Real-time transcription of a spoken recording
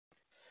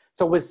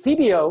So with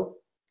CBO,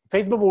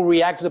 Facebook will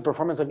react to the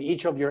performance of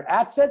each of your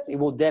ad sets. It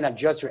will then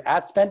adjust your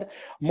ad spend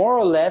more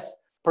or less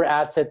per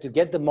ad set to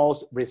get the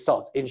most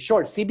results. In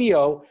short,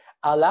 CBO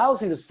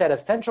allows you to set a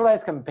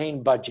centralized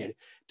campaign budget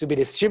to be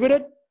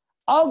distributed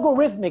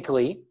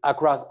algorithmically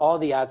across all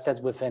the ad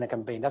sets within a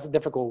campaign. That's a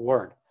difficult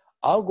word,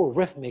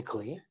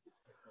 algorithmically.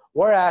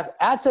 Whereas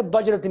ad set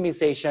budget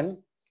optimization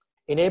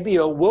in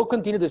ABO will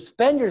continue to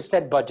spend your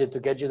set budget to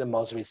get you the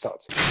most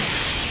results.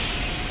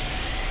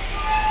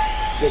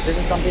 This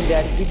is something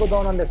that people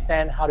don't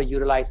understand how to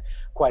utilize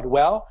quite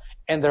well.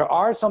 And there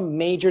are some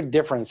major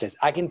differences.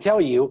 I can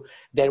tell you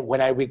that when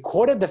I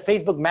recorded the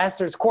Facebook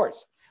Masters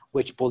course,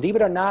 which, believe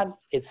it or not,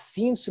 it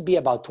seems to be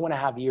about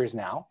 2.5 years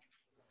now.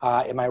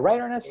 Am I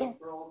right, Ernesto?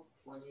 April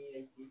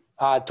 2018.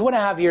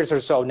 2.5 years or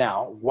so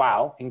now.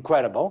 Wow,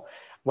 incredible.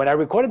 When I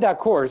recorded that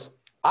course,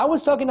 I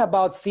was talking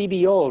about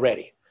CBO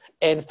already.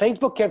 And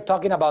Facebook kept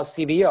talking about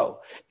CBO.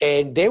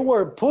 And they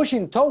were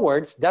pushing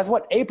towards, that's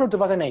what April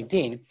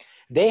 2018,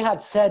 they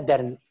had said that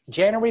in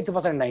January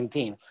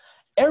 2019,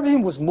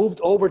 everything was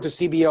moved over to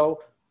CBO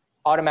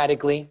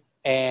automatically,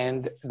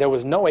 and there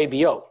was no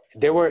ABO.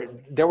 They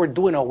were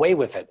doing away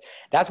with it.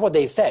 That's what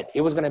they said.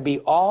 It was going to be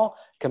all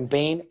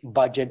campaign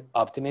budget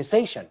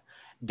optimization.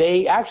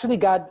 They actually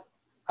got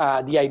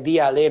the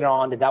idea later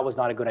on that that was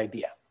not a good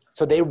idea.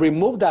 So they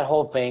removed that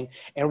whole thing,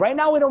 and right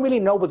now we don't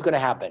really know what's going to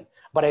happen.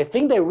 But I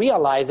think they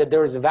realize that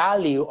there is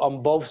value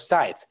on both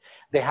sides.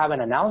 They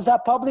haven't announced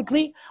that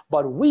publicly,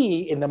 but we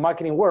in the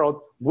marketing world,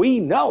 we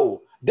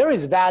know there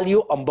is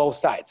value on both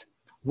sides.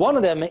 One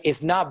of them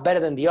is not better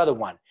than the other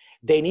one.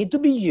 They need to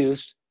be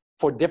used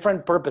for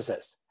different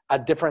purposes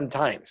at different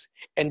times,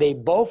 and they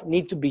both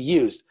need to be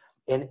used.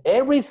 And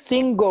every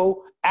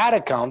single ad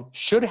account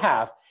should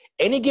have,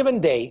 any given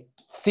day,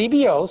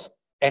 CBOs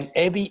and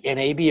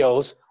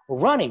ABOs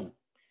running.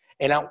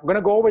 And I'm going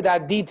to go over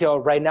that detail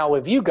right now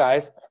with you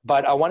guys,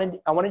 but I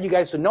wanted you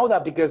guys to know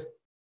that, because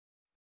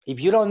if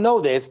you don't know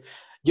this,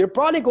 you're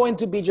probably going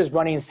to be just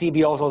running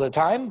CBOs all the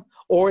time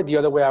or the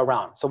other way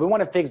around. So we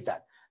want to fix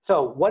that.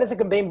 So what is a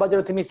campaign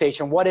budget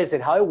optimization? What is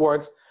it? How it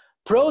works?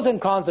 Pros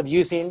and cons of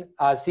using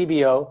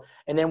CBO.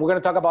 And then we're going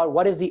to talk about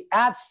what is the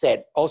ad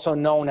set, also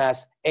known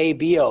as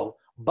ABO,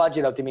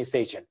 budget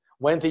optimization.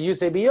 When to use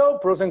ABO,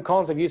 pros and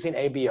cons of using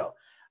ABO.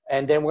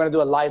 And then we're going to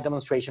do a live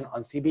demonstration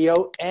on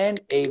CBO and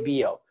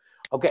ABO.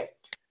 Okay,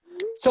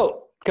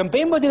 so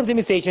campaign budget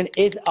optimization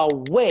is a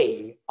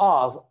way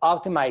of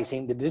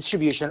optimizing the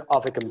distribution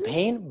of a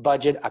campaign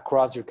budget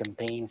across your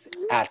campaign's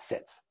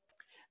assets.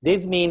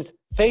 This means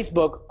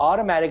Facebook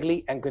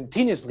automatically and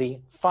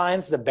continuously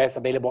finds the best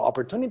available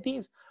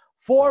opportunities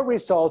for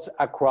results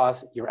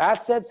across your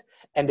assets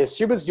and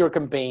distributes your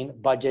campaign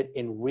budget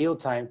in real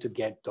time to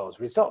get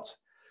those results.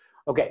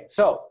 Okay,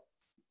 so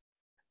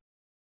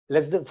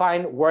let's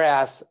define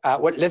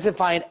let's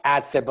define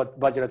ad set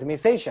budget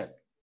optimization.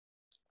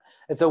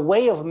 It's a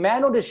way of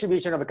manual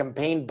distribution of a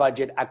campaign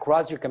budget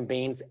across your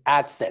campaign's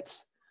ad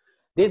sets.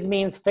 This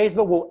means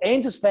Facebook will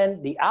aim to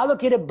spend the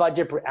allocated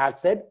budget per ad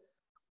set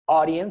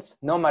audience,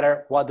 no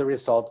matter what the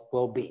result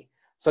will be.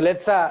 So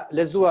let's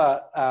do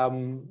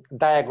a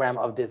diagram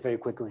of this very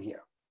quickly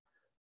here.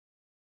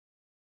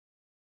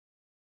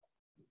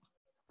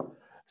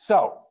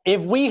 So if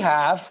we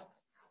have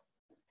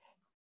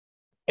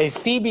a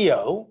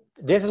CBO,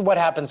 this is what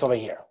happens over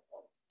here.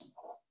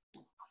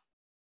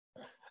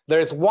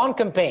 There's one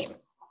campaign.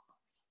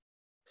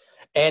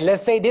 And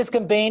let's say this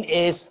campaign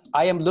is,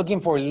 I am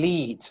looking for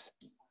leads.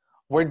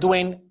 We're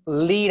doing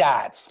lead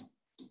ads.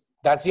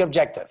 That's the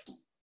objective.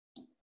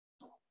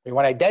 We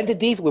want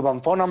identities, we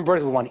want phone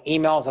numbers, we want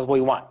emails, that's what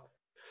we want.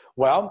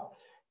 Well,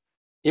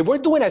 if we're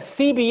doing a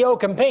CBO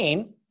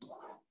campaign,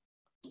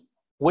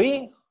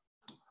 we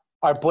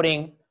are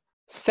putting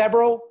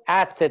several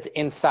ad sets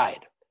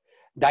inside.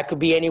 That could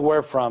be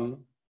anywhere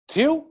from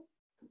 2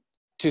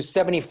 to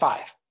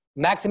 75,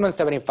 maximum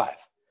 75.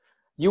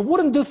 You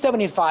wouldn't do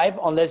 75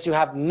 unless you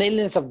have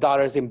millions of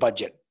dollars in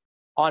budget,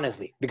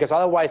 honestly, because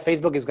otherwise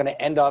Facebook is going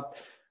to end up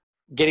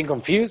getting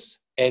confused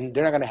and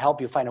they're not going to help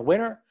you find a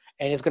winner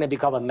and it's going to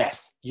become a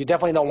mess. You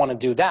definitely don't want to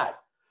do that.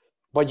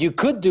 But you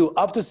could do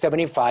up to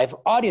 75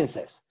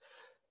 audiences.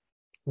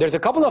 There's a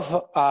couple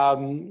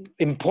of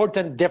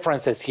important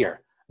differences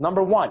here.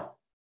 Number one,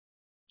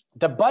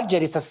 the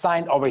budget is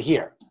assigned over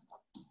here.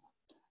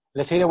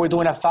 Let's say that we're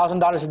doing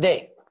 $1,000 a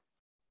day.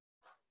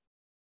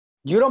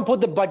 You don't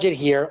put the budget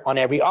here on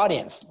every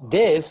audience.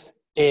 This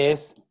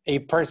is a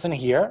person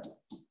here.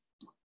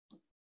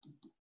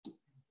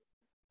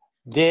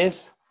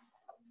 This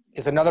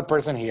is another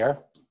person here.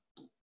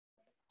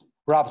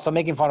 Rob, stop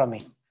making fun of me.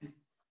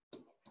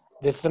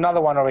 This is another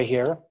one over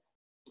here.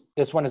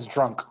 This one is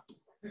drunk.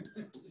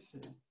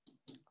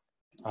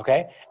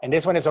 Okay, and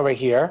this one is over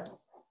here.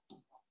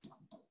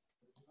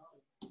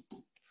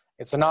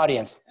 It's an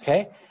audience,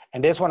 okay?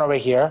 And this one over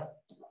here,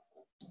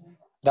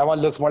 that one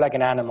looks more like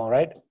an animal,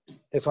 right?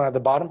 This one at the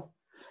bottom.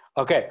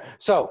 Okay,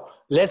 so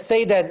let's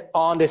say that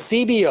on the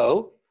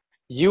CBO,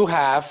 you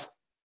have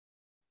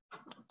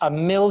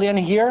 1 million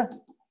here,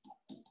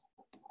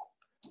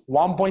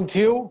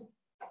 1.2,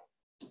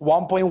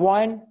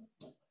 1.1,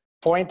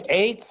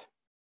 0.8,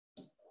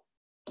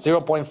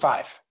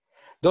 0.5.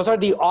 Those are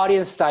the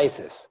audience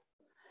sizes.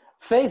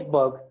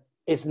 Facebook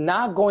is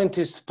not going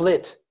to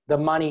split the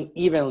money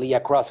evenly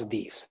across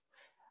these.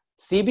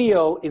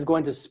 CBO is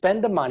going to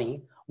spend the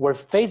money where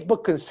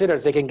Facebook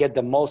considers they can get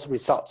the most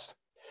results.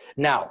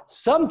 Now,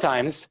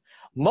 sometimes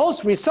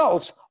most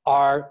results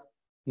are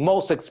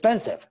most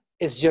expensive.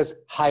 It's just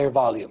higher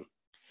volume.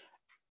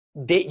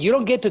 You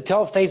don't get to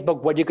tell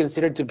Facebook what you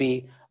consider to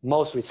be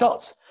most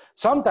results.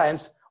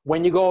 Sometimes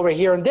when you go over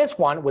here on this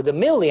one with 1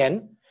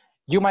 million,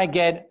 you might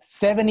get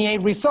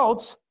 78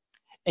 results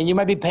and you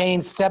might be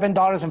paying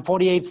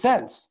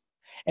 $7.48.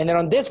 And then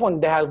on this one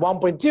that has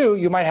 1.2,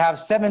 you might have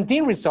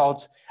 17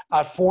 results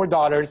at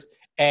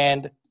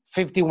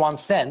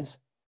 $4.51.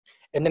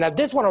 And then at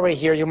this one over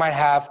here, you might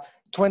have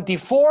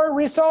 24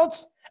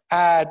 results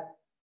at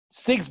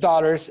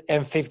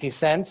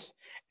 $6.50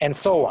 and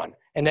so on.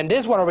 And then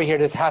this one over here,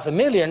 this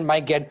 500,000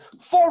 might get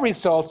 4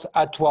 results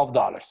at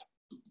 $12.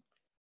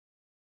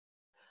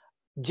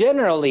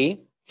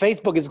 Generally,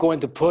 Facebook is going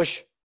to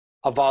push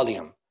a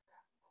volume.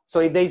 So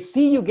if they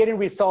see you getting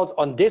results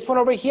on this one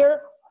over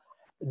here,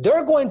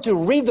 they're going to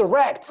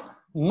redirect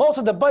most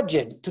of the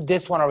budget to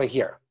this one over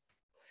here.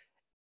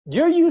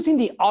 You're using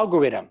the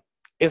algorithm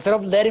instead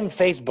of letting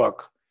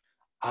Facebook,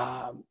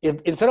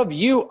 instead of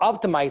you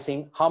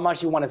optimizing how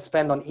much you want to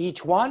spend on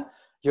each one,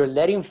 you're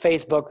letting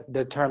Facebook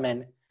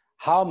determine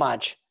how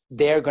much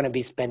they're going to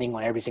be spending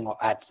on every single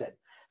ad set.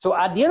 So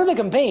at the end of the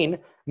campaign,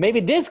 maybe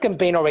this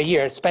campaign over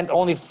here spent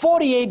only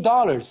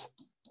 $48.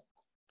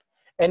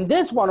 And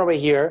this one over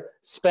here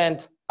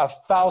spent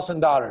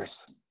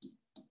 $1,000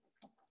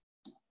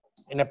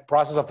 in a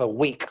process of a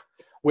week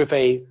with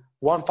a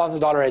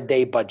 $1,000 a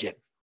day budget.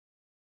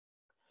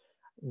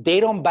 They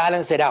don't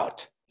balance it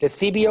out. The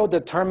CBO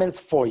determines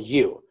for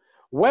you.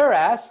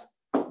 Whereas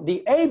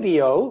the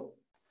ABO,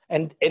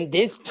 and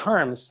these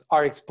terms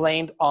are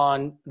explained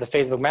on the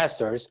Facebook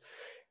Masters,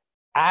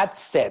 ad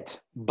set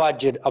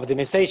budget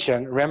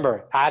optimization.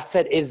 Remember, ad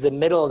set is the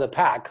middle of the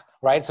pack,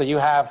 right? So you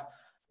have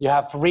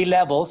 3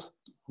 levels,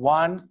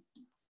 1,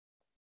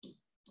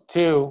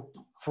 2,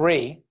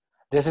 3.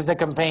 This is the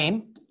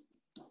campaign.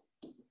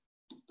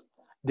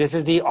 This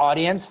is the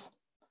audience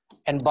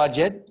and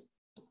budget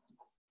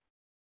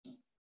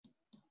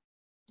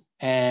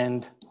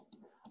and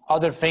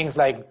other things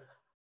like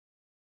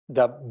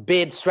the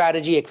bid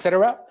strategy,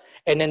 etc.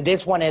 And then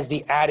this one is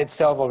the ad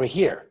itself over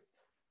here.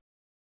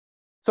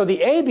 So the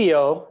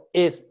ABO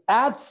is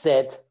ad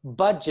set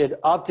budget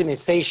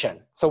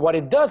optimization. So what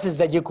it does is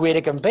that you create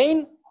a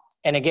campaign,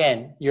 and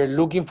again, you're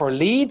looking for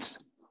leads.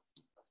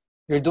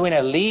 You're doing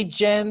a lead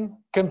gen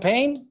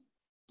campaign,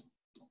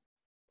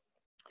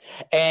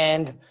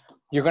 and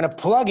you're gonna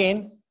plug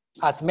in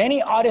as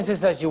many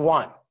audiences as you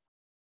want.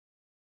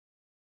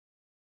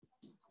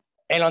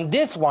 And on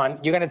this one,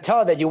 you're gonna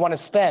tell that you wanna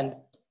spend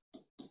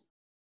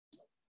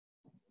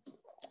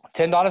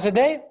 $10 a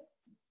day.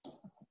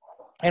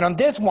 And on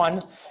this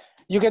one,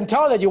 you can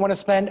tell that you want to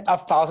spend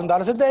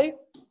 $1,000 a day.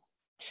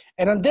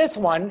 And on this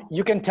one,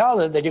 you can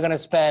tell it that you're going to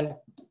spend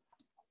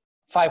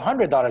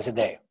 $500 a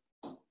day.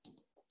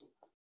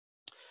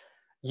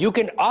 You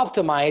can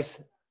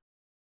optimize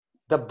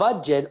the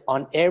budget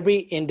on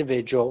every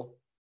individual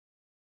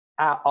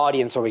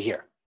audience over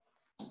here.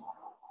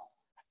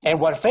 And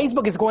what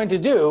Facebook is going to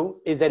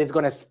do is that it's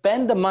going to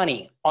spend the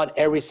money on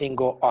every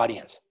single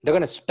audience. They're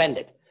going to spend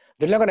it.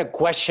 They're not going to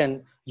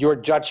question your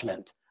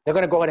judgment. They're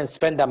going to go ahead and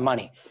spend that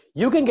money.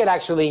 You can get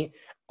actually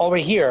over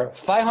here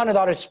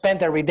 $500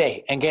 spent every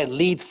day and get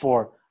leads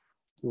for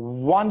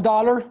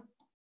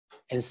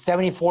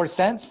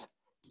 $1.74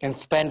 and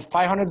spend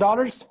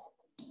 $500.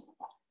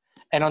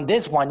 And on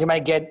this one, you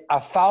might get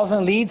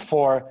 1,000 leads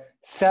for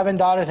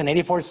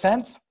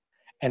 $7.84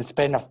 and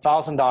spend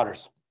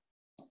 $1,000.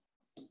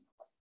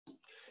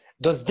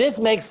 Does this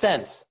make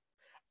sense?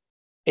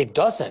 It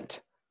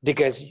doesn't,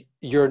 because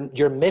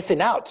you're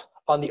missing out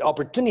on the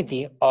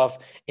opportunity of,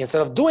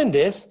 instead of doing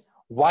this,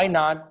 why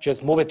not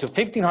just move it to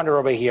 1,500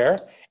 over here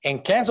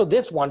and cancel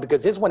this one,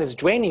 because this one is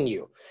draining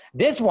you.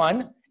 This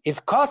one is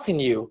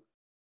costing you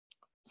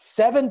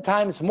 7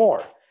 times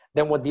more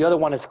than what the other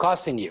one is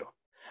costing you.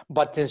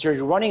 But since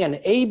you're running an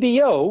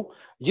ABO,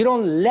 you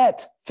don't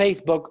let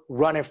Facebook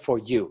run it for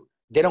you.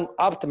 They don't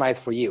optimize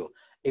for you.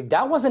 If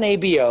that was an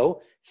ABO,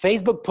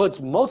 Facebook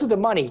puts most of the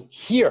money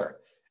here.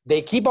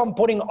 They keep on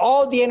putting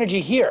all the energy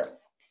here.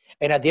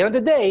 And at the end of the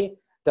day,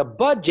 the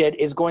budget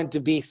is going to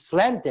be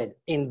slanted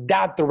in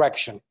that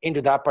direction,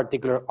 into that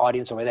particular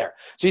audience over there.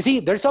 So you see,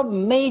 there's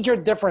some major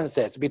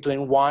differences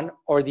between one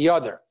or the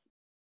other.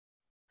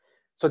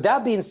 So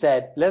that being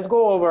said, let's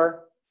go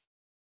over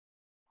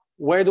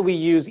where do we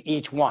use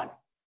each one.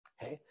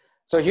 Okay?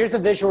 So here's a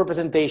visual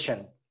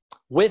representation,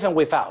 with and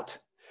without.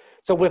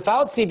 So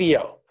without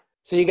CBO,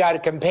 so you got a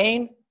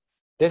campaign.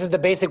 This is the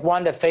basic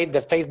one that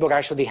Facebook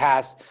actually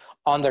has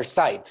on their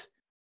site.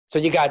 So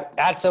you got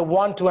ads at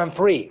 1, 2, and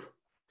 3.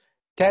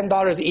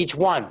 $10 each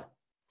one.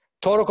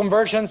 Total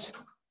conversions,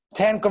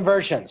 10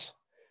 conversions.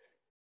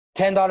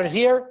 $10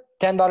 here,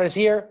 $10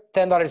 here,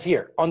 $10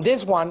 here. On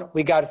this one,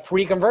 we got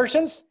 3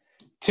 conversions,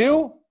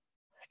 2,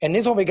 and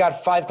this one we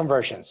got 5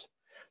 conversions.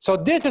 So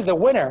this is a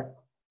winner.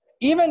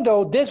 Even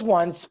though this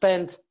one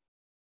spent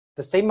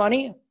the same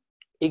money,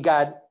 it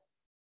got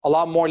a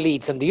lot more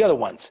leads than the other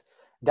ones.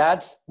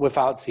 That's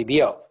without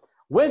CBO.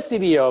 With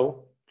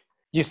CBO,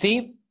 you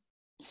see,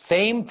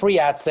 same free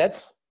ad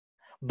sets,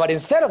 but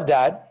instead of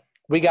that,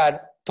 we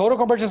got total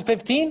conversions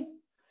 15,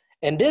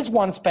 and this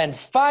one spent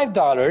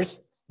 $5,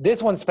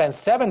 this one spent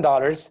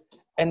 $7,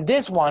 and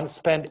this one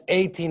spent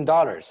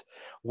 $18.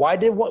 Why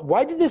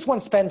did this one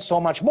spend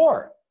so much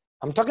more?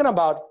 We're talking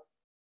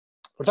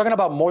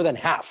about more than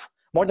half,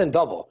 more than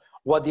double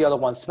what the other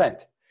one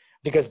spent,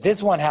 because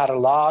this one had a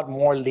lot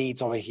more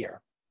leads over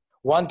here.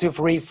 1, 2,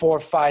 3, 4,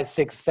 5,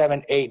 6,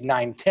 7, 8,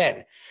 9,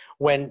 10.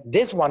 When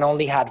this one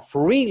only had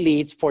 3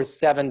 leads for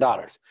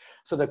 $7.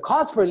 So the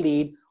cost per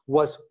lead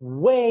was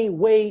way,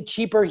 way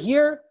cheaper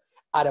here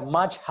at a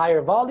much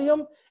higher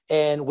volume,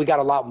 and we got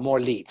a lot more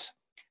leads.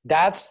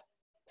 That's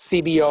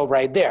CBO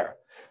right there.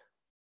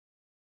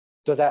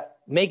 Does that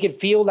make it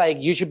feel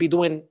like you should be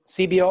doing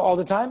CBO all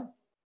the time?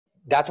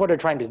 That's what they're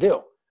trying to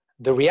do.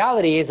 The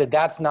reality is that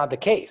that's not the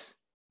case.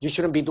 You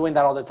shouldn't be doing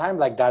that all the time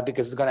like that,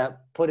 because it's going to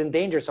put in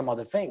danger some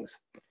other things.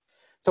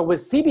 So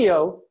with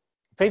CBO,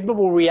 Facebook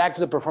will react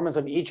to the performance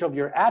of each of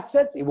your ad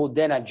sets. It will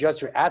then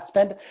adjust your ad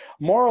spend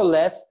more or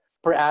less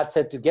per ad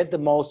set to get the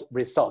most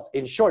results.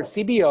 In short,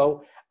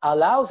 CBO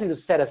allows you to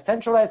set a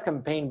centralized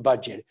campaign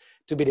budget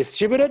to be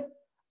distributed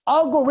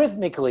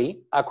algorithmically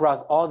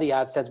across all the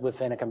ad sets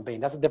within a campaign.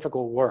 That's a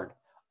difficult word,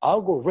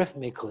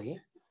 algorithmically.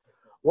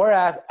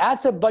 Whereas ad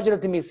set budget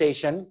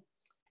optimization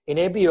in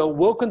ABO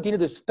will continue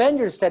to spend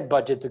your set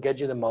budget to get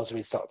you the most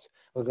results.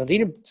 We'll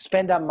continue to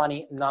spend that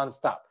money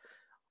nonstop.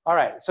 All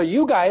right, so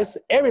you guys,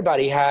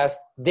 everybody has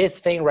this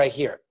thing right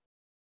here,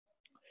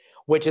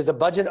 which is a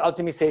budget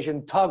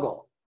optimization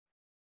toggle.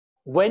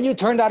 When you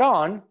turn that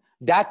on,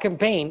 that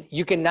campaign,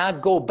 you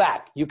cannot go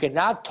back. You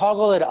cannot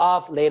toggle it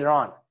off later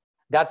on.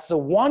 That's the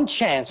one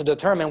chance to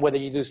determine whether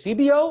you do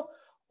CBO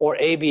or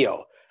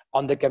ABO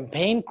on the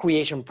campaign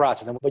creation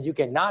process, but you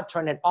cannot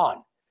turn it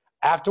on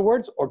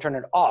afterwards or turn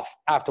it off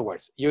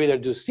afterwards. You either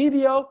do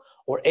CBO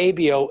or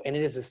ABO, and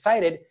it is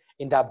decided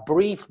in that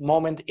brief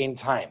moment in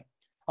time.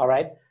 All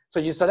right, so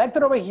you select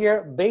it over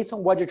here based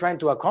on what you're trying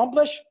to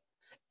accomplish.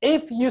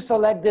 If you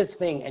select this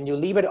thing and you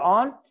leave it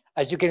on,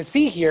 as you can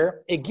see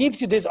here, it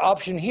gives you this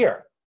option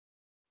here.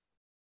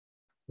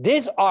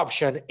 This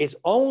option is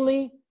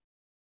only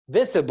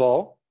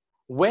visible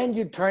when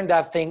you turn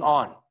that thing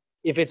on.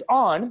 If it's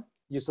on,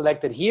 you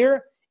select it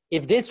here.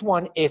 If this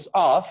one is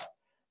off,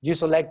 you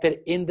select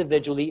it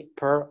individually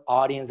per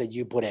audience that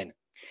you put in.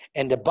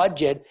 And the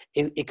budget,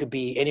 it could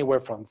be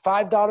anywhere from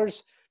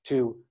 $5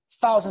 to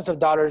thousands of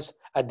dollars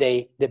a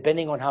day,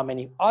 depending on how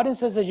many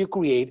audiences that you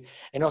create,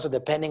 and also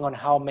depending on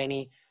how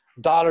many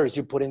dollars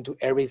you put into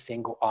every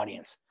single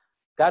audience.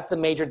 That's the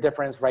major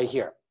difference right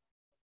here.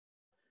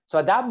 So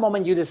at that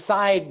moment, you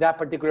decide that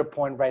particular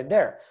point right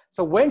there.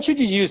 So when should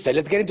you use it?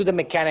 Let's get into the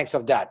mechanics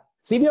of that.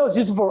 CBO is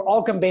used for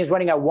all campaigns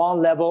running at one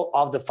level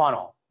of the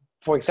funnel.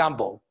 For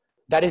example,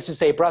 that is to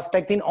say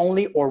prospecting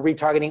only or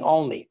retargeting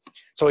only.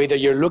 So either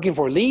you're looking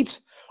for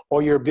leads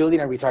or you're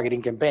building a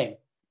retargeting campaign.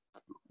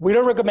 We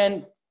don't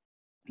recommend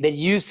that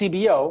you use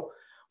CBO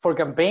for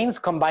campaigns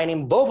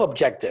combining both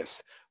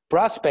objectives,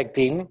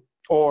 prospecting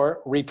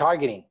or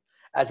retargeting,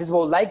 as this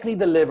will likely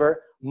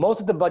deliver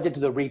most of the budget to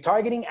the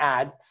retargeting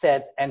ad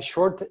sets and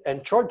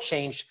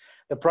shortchange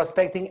the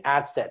prospecting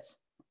ad sets,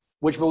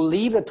 which will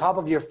leave the top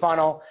of your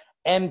funnel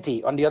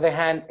empty. On the other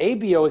hand,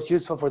 ABO is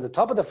useful for the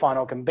top of the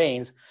funnel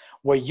campaigns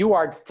where you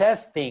are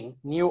testing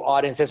new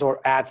audiences or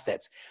ad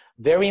sets.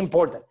 Very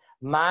important.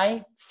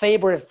 My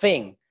favorite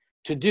thing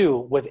to do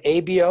with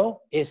ABO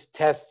is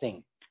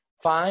testing.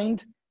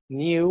 Find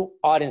new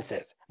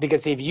audiences.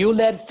 Because if you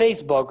let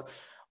Facebook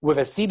with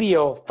a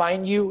CBO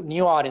find you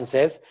new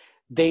audiences,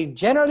 they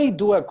generally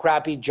do a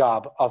crappy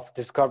job of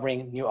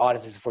discovering new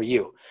audiences for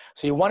you.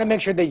 So you want to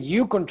make sure that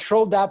you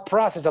control that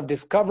process of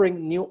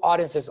discovering new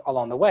audiences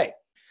along the way.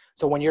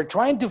 So when you're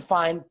trying to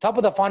find top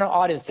of the funnel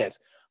audiences,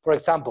 for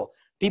example,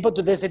 people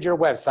to visit your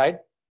website,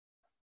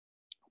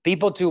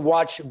 people to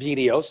watch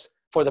videos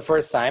for the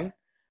first time,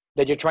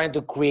 that you're trying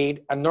to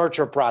create a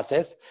nurture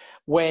process,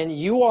 when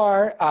you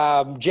are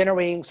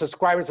generating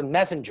subscribers on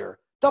Messenger,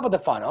 top of the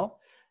funnel,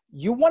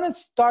 you want to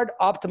start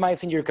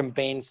optimizing your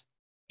campaigns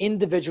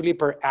individually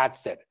per ad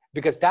set,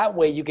 because that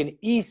way you can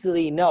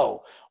easily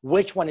know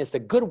which one is a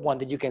good one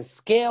that you can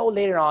scale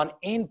later on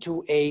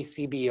into a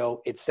CBO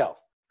itself,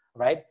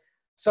 right?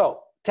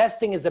 So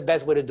testing is the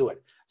best way to do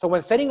it. So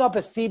when setting up a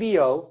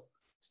CBO,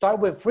 start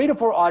with 3 to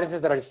 4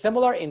 audiences that are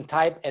similar in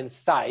type and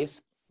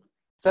size.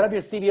 Set up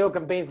your CBO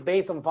campaigns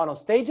based on funnel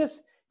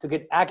stages to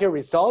get accurate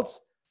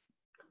results.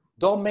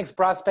 Don't mix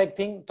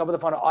prospecting, top of the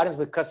funnel audience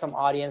with custom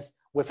audience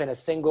within a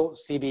single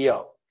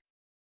CBO.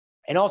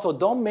 And also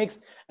don't mix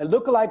a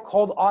lookalike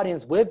cold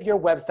audience with your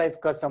website's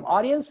custom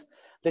audience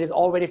that is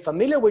already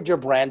familiar with your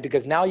brand,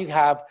 because now you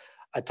have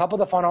a top of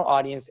the funnel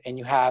audience and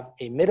you have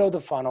a middle of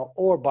the funnel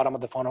or bottom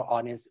of the funnel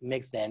audience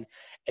mixed in,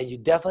 and you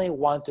definitely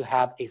want to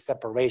have a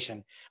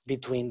separation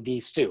between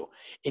these two.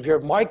 If you're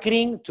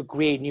marketing to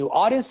create new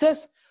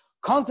audiences,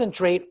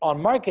 concentrate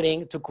on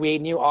marketing to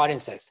create new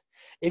audiences.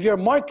 If you're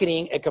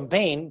marketing a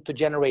campaign to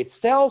generate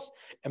sales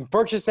and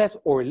purchases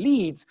or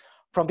leads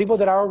from people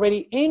that are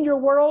already in your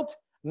world,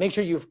 make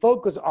sure you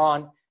focus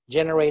on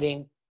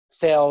generating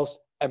sales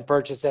and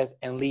purchases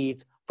and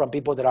leads from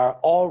people that are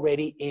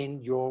already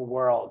in your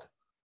world.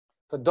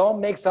 So don't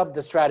mix up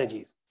the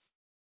strategies.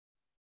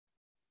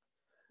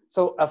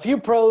 So a few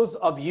pros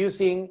of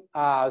using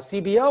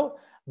CBO: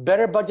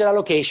 better budget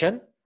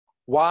allocation.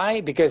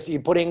 Why? Because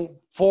you're putting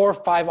 4 or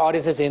 5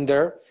 audiences in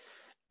there,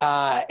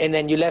 and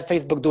then you let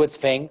Facebook do its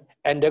thing,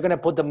 and they're gonna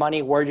put the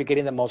money where you're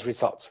getting the most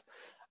results.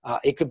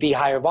 It could be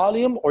higher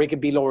volume or it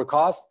could be lower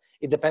cost.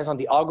 It depends on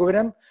the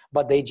algorithm,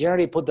 but they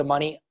generally put the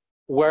money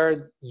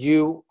where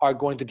you are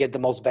going to get the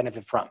most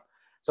benefit from.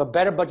 So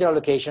better budget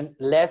allocation,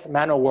 less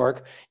manual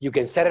work. You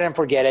can set it and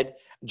forget it.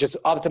 Just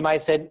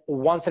optimize it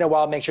once in a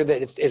while, make sure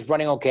that it's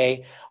running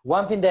okay.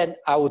 One thing that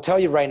I will tell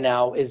you right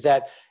now is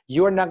that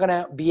you're not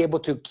gonna be able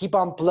to keep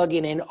on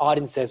plugging in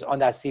audiences on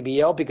that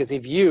CBO, because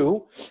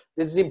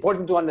this is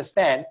important to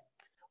understand,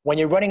 when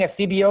you're running a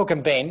CBO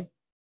campaign,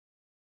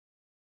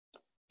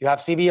 you have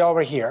CBO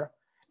over here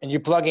and you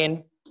plug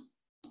in,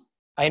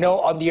 I know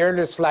on the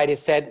earlier slide it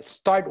said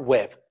start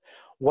with.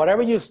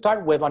 Whatever you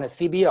start with on a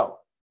CBO,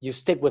 you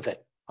stick with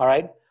it. All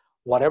right?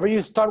 Whatever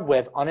you start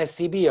with on a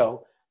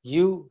CBO,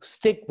 you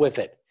stick with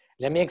it.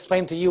 Let me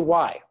explain to you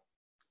why.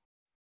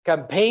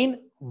 Campaign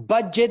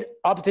budget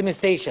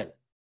optimization.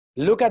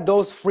 Look at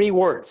those 3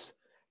 words.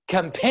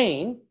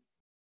 Campaign,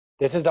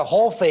 this is the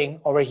whole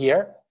thing over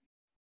here.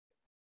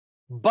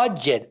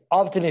 Budget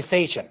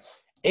optimization.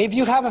 If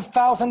you have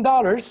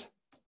 $1,000,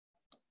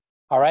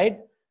 all right,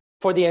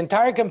 for the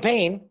entire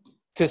campaign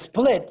to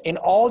split in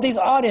all these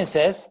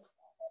audiences,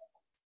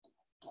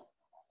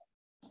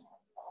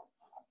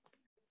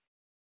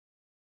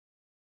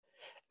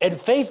 and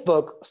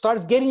Facebook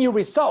starts getting you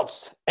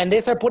results, and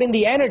they start putting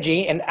the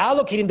energy and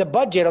allocating the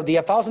budget of the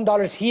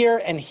 $1,000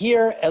 here and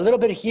here, a little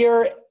bit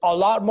here, a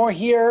lot more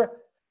here,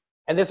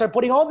 and they start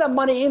putting all that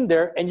money in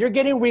there, and you're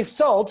getting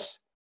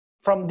results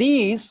from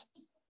these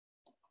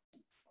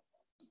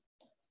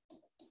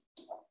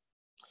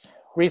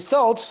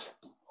results,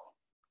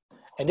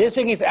 and this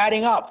thing is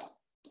adding up.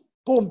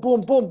 Boom,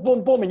 boom, boom,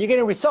 boom, boom, and you're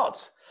getting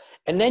results.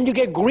 And then you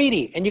get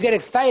greedy and you get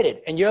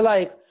excited, and you're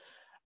like,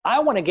 I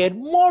want to get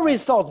more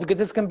results because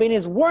this campaign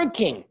is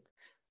working.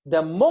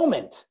 The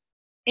moment,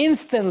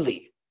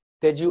 instantly,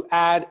 that you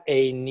add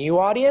a new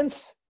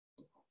audience,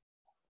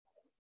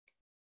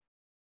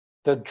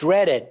 the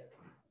dreaded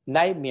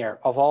nightmare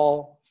of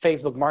all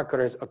Facebook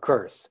marketers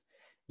occurs.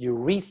 You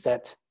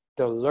reset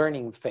the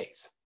learning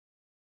phase.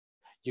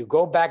 You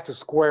go back to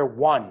square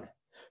one.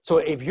 So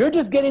if you're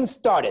just getting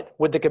started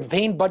with the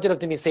campaign budget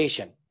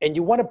optimization and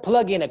you want to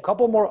plug in a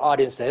couple more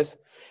audiences,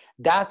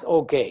 that's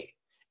okay.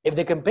 If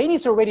the campaign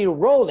is already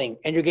rolling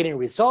and you're getting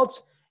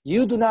results,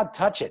 you do not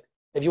touch it.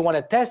 If you want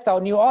to test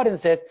out new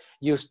audiences,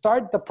 you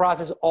start the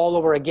process all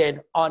over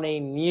again on a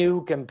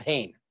new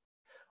campaign.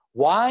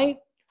 Why?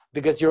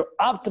 Because you're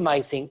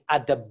optimizing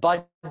at the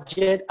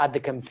budget, at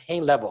the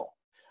campaign level.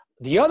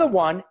 The other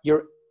one,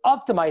 you're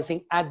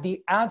optimizing at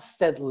the ad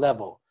set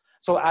level.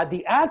 So at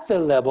the ad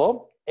set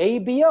level,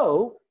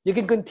 ABO, you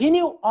can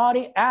continue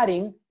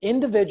adding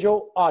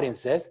individual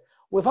audiences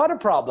without a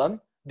problem,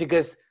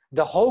 because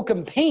the whole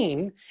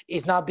campaign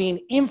is not being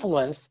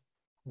influenced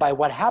by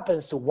what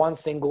happens to one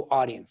single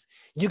audience.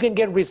 You can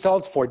get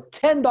results for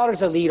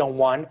 $10 a lead on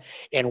one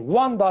and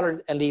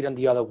 $1 a lead on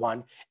the other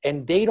one,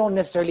 and they don't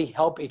necessarily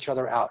help each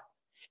other out.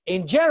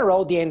 In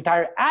general, the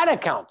entire ad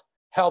account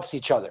helps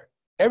each other.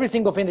 Every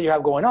single thing that you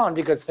have going on,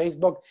 because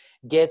Facebook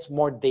gets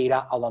more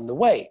data along the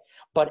way.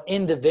 But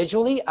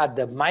individually, at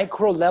the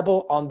micro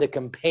level on the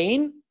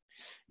campaign,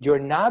 you're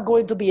not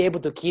going to be able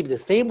to keep the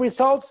same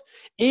results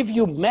if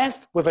you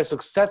mess with a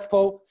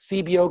successful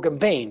CBO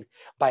campaign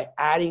by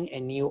adding a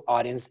new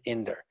audience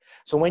in there.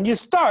 So when you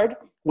start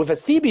with a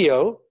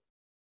CBO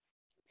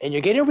and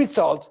you're getting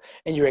results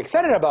and you're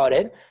excited about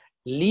it,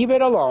 leave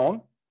it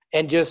alone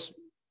and just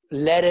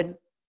let it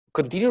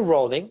continue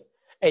rolling,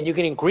 and you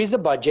can increase the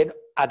budget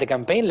at the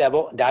campaign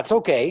level. That's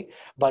okay,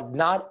 but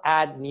not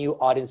add new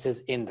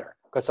audiences in there,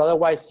 because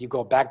otherwise you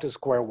go back to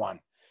square one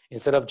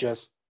instead of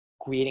just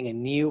creating a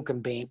new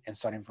campaign and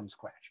starting from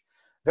scratch.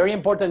 Very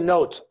important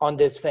note on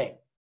this thing,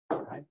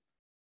 right?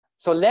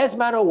 So less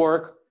manual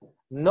work,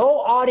 no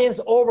audience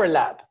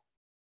overlap.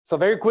 So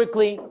very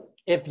quickly,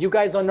 if you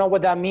guys don't know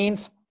what that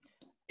means,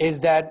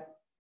 is that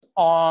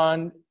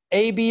on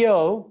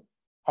ABO,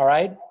 all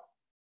right,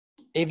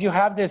 if you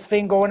have this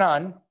thing going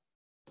on,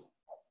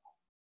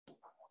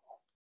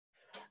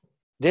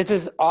 this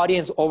is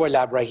audience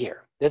overlap right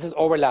here. This is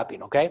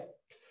overlapping, okay?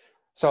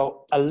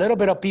 So a little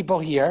bit of people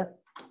here,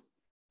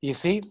 you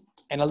see,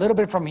 and a little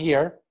bit from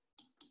here,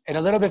 and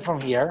a little bit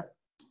from here,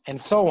 and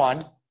so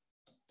on.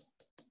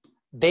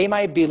 They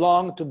might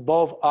belong to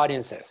both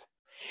audiences.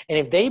 And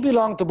if they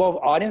belong to both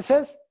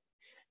audiences,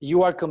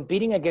 you are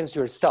competing against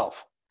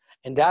yourself.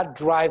 And that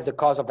drives the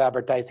cost of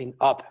advertising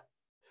up.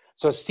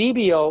 So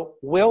CBO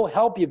will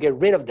help you get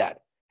rid of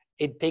that.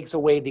 It takes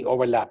away the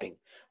overlapping.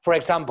 For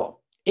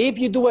example, if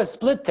you do a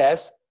split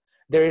test,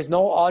 there is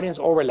no audience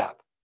overlap.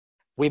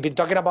 We've been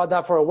talking about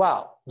that for a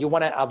while. You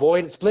want to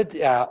avoid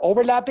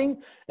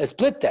overlapping, a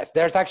split test.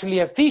 There's actually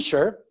a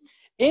feature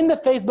in the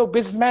Facebook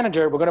Business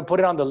Manager. We're going to put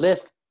it on the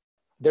list.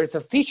 There's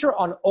a feature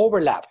on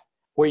overlap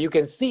where you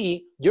can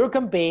see your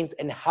campaigns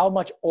and how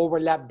much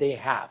overlap they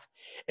have.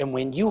 And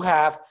when you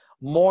have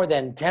more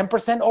than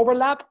 10%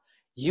 overlap,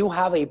 you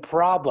have a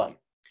problem.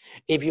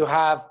 If you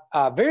have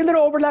very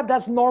little overlap,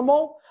 that's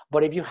normal.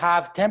 But if you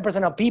have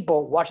 10% of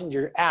people watching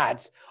your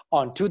ads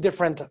on two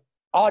different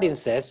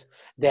audiences,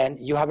 then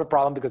you have a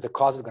problem because the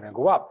cost is going to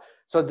go up.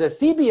 So the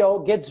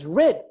CBO gets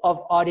rid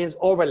of audience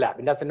overlap,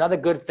 and that's another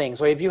good thing.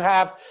 So if you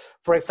have,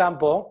 for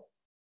example,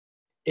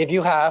 if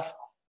you have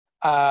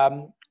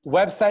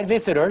website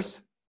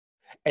visitors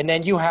and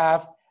then you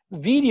have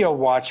video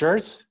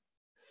watchers,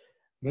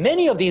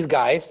 many of these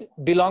guys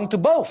belong to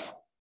both.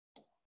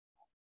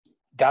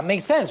 That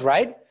makes sense,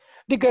 right?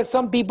 Because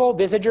some people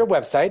visit your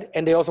website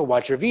and they also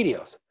watch your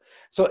videos.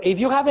 So if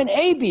you have an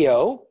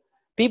ABO,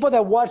 people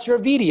that watch your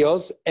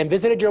videos and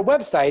visited your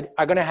website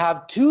are going to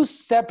have two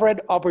separate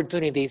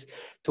opportunities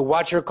to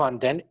watch your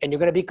content, and you're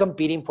going to be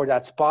competing for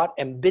that spot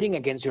and bidding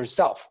against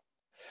yourself.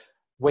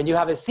 When you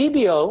have a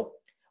CBO,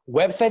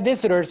 website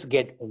visitors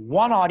get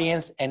one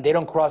audience and they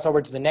don't cross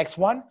over to the next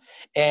one.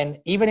 And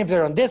even if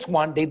they're on this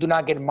one, they do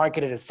not get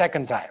marketed a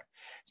second time.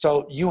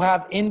 So you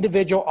have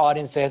individual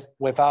audiences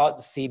without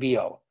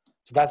CBO.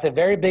 So that's a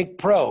very big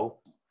pro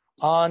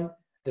on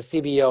the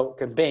CBO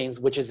campaigns,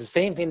 which is the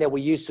same thing that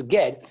we used to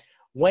get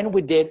when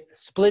we did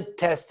split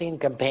testing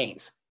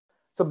campaigns.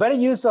 So better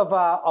use of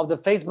the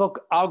Facebook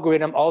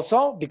algorithm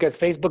also, because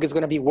Facebook is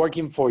going to be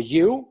working for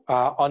you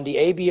on the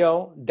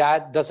ABO.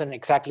 That doesn't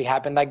exactly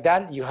happen like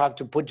that. You have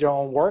to put your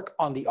own work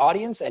on the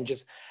audience and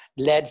just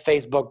let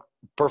Facebook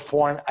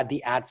perform at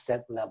the ad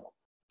set level.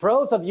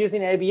 Pros of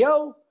using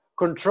ABO: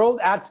 controlled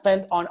ad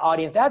spend on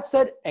audience ad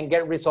set and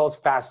get results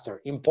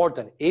faster.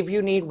 Important. If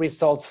you need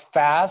results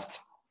fast,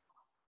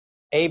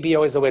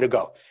 ABO is the way to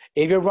go.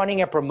 If you're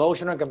running a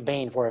promotional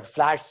campaign for a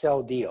flash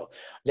sale deal,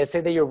 let's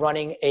say that you're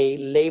running a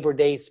Labor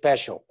Day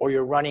special, or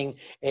you're running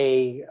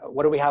a,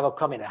 what do we have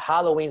upcoming, a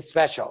Halloween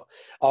special,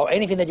 or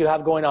anything that you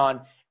have going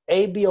on,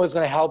 ABO is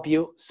going to help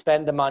you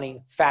spend the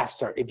money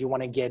faster if you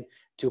want to get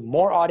to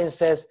more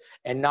audiences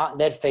and not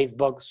let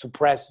Facebook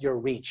suppress your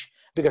reach.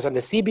 Because on the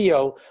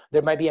CBO,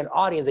 there might be an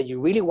audience that you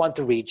really want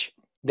to reach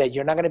that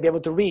you're not going to be able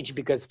to reach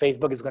because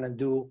Facebook is going to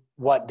do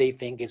what they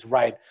think is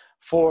right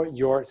for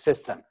your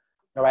system.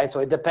 All right, so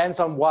it depends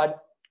on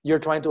what you're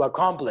trying to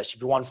accomplish. If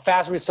you want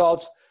fast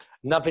results,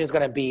 nothing is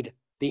going to beat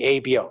the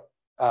ABO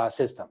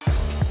system.